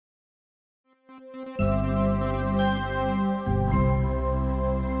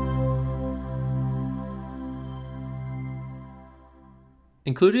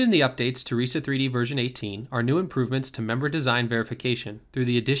Included in the updates to RISA 3D version 18 are new improvements to member design verification through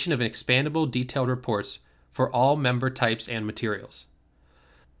the addition of expandable detailed reports for all member types and materials.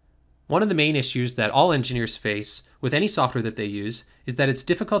 One of the main issues that all engineers face with any software that they use is that it's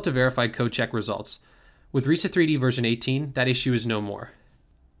difficult to verify code check results. With RISA 3D version 18, that issue is no more.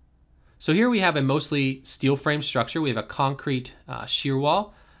 So here we have a mostly steel frame structure. We have a concrete shear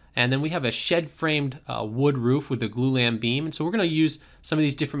wall, and then we have a shed-framed wood roof with a glulam beam. And so we're going to use some of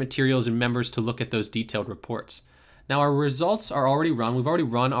these different materials and members to look at those detailed reports. Now our results are already run. We've already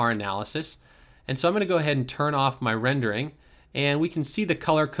run our analysis. And so I'm going to go ahead and turn off my rendering, and we can see the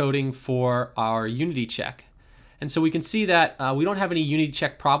color coding for our unity check. And so we can see that we don't have any unity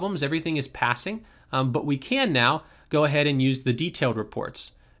check problems. Everything is passing, but we can now go ahead and use the detailed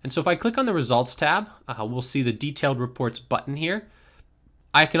reports. And so if I click on the results tab, we'll see the detailed reports button here.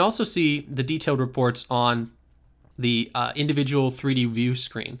 I can also see the detailed reports on the individual 3D view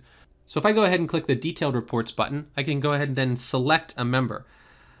screen. So if I go ahead and click the detailed reports button, I can go ahead and then select a member.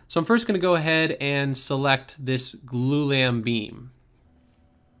 So I'm first going to go ahead and select this glulam beam.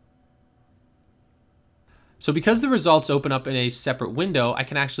 So because the results open up in a separate window, I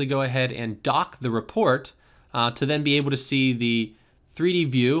can actually go ahead and dock the report to then be able to see the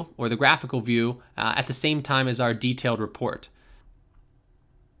 3D view or the graphical view at the same time as our detailed report.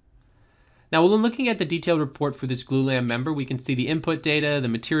 Now, when looking at the detailed report for this glulam member, we can see the input data, the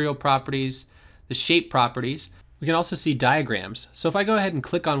material properties, the shape properties. We can also see diagrams. So if I go ahead and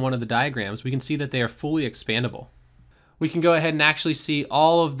click on one of the diagrams, we can see that they are fully expandable. We can go ahead and actually see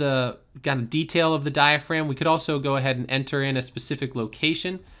all of the kind of detail of the diaphragm. We could also go ahead and enter in a specific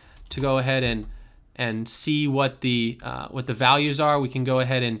location to go ahead and see what the values are. We can go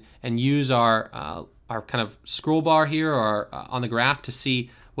ahead and use our kind of scroll bar here or on the graph to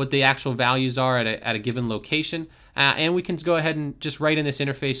see what the actual values are at a given location. And we can go ahead and just right in this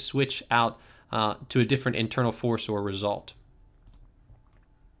interface switch out to a different internal force or result.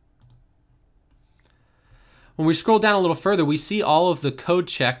 When we scroll down a little further, we see all of the code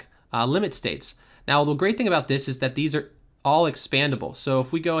check limit states. Now, the great thing about this is that these are all expandable. So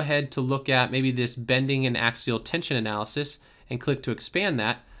if we go ahead to look at maybe this bending and axial tension analysis and click to expand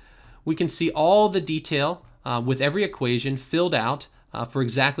that, we can see all the detail with every equation filled out for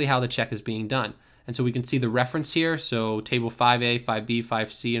exactly how the check is being done. And so we can see the reference here, so table 5A, 5B,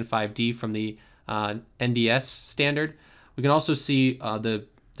 5C, and 5D from the NDS standard. We can also see the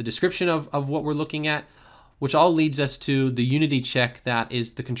description of what we're looking at, which all leads us to the unity check that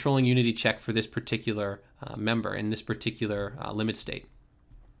is the controlling unity check for this particular member in this particular limit state.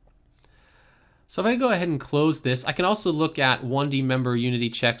 So if I go ahead and close this, I can also look at 1D member unity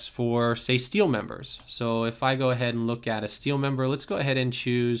checks for, say, steel members. So if I go ahead and look at a steel member, let's go ahead and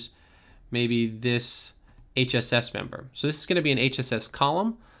choose maybe this HSS member. So this is going to be an HSS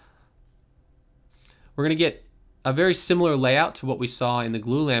column. We're going to get a very similar layout to what we saw in the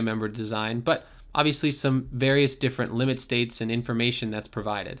glulam member design, but obviously some various different limit states and information that's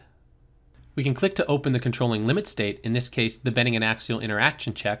provided. We can click to open the controlling limit state, in this case the bending and axial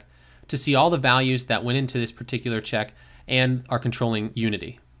interaction check, to see all the values that went into this particular check and our controlling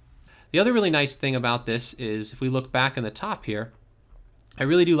unity. The other really nice thing about this is if we look back in the top here, I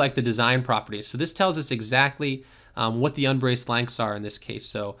really do like the design properties. So this tells us exactly what the unbraced lengths are in this case.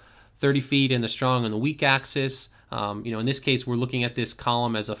 So 30 feet in the strong and the weak axis. In this case, we're looking at this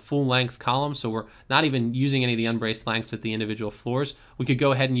column as a full length column, so we're not even using any of the unbraced lengths at the individual floors. We could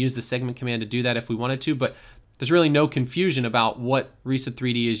go ahead and use the segment command to do that if we wanted to, but there's really no confusion about what RISA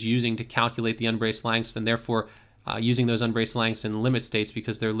 3D is using to calculate the unbraced lengths, and therefore using those unbraced lengths in limit states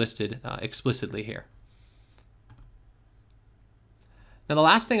because they're listed explicitly here. Now the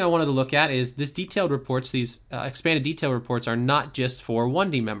last thing I wanted to look at is this detailed reports. These expanded detail reports are not just for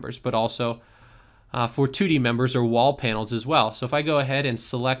 1D members, but also for 2D members or wall panels as well. So if I go ahead and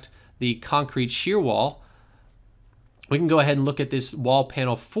select the concrete shear wall, we can go ahead and look at this wall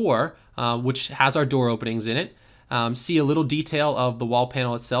panel 4, which has our door openings in it, see a little detail of the wall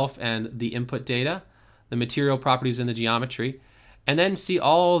panel itself and the input data, the material properties and the geometry, and then see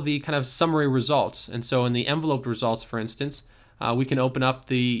all the kind of summary results. And so in the enveloped results, for instance, we can open up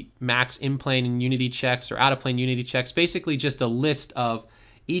the max in-plane and unity checks or out-of-plane unity checks, basically just a list of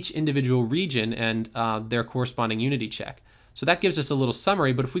each individual region and their corresponding unity check. So that gives us a little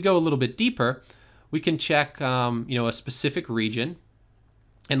summary, but if we go a little bit deeper, we can check a specific region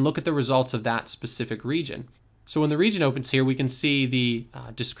and look at the results of that specific region. So when the region opens here, we can see the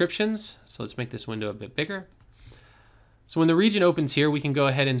descriptions. So let's make this window a bit bigger. So when the region opens here, we can go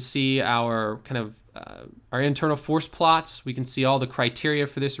ahead and see our our internal force plots. We can see all the criteria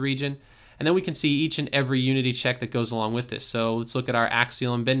for this region, and then we can see each and every unity check that goes along with this. So let's look at our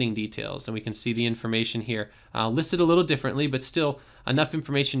axial and bending details, and we can see the information here listed a little differently, but still enough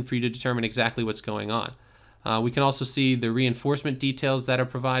information for you to determine exactly what's going on. We can also see the reinforcement details that are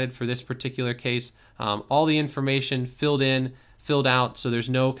provided for this particular case. All the information filled in, filled out, so there's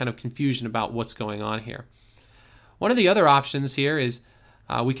no kind of confusion about what's going on here. One of the other options here is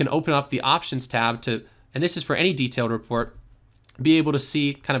we can open up the options tab to, and this is for any detailed report, be able to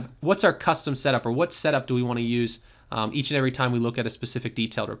see kind of what's our custom setup, or what setup do we want to use each and every time we look at a specific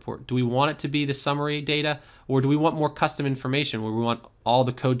detailed report. Do we want it to be the summary data, or do we want more custom information where we want all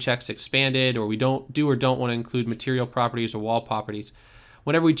the code checks expanded, or we don't want to include material properties or wall properties?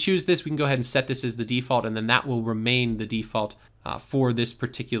 Whenever we choose this, we can go ahead and set this as the default, and then that will remain the default for this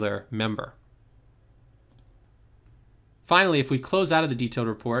particular member. Finally, if we close out of the detailed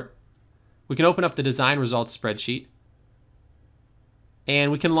report, we can open up the design results spreadsheet,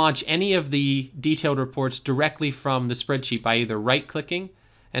 and we can launch any of the detailed reports directly from the spreadsheet by either right-clicking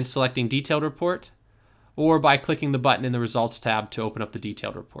and selecting Detailed Report, or by clicking the button in the Results tab to open up the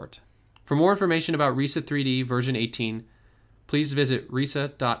detailed report. For more information about RISA 3D version 18, please visit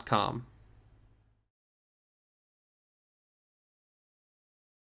risa.com.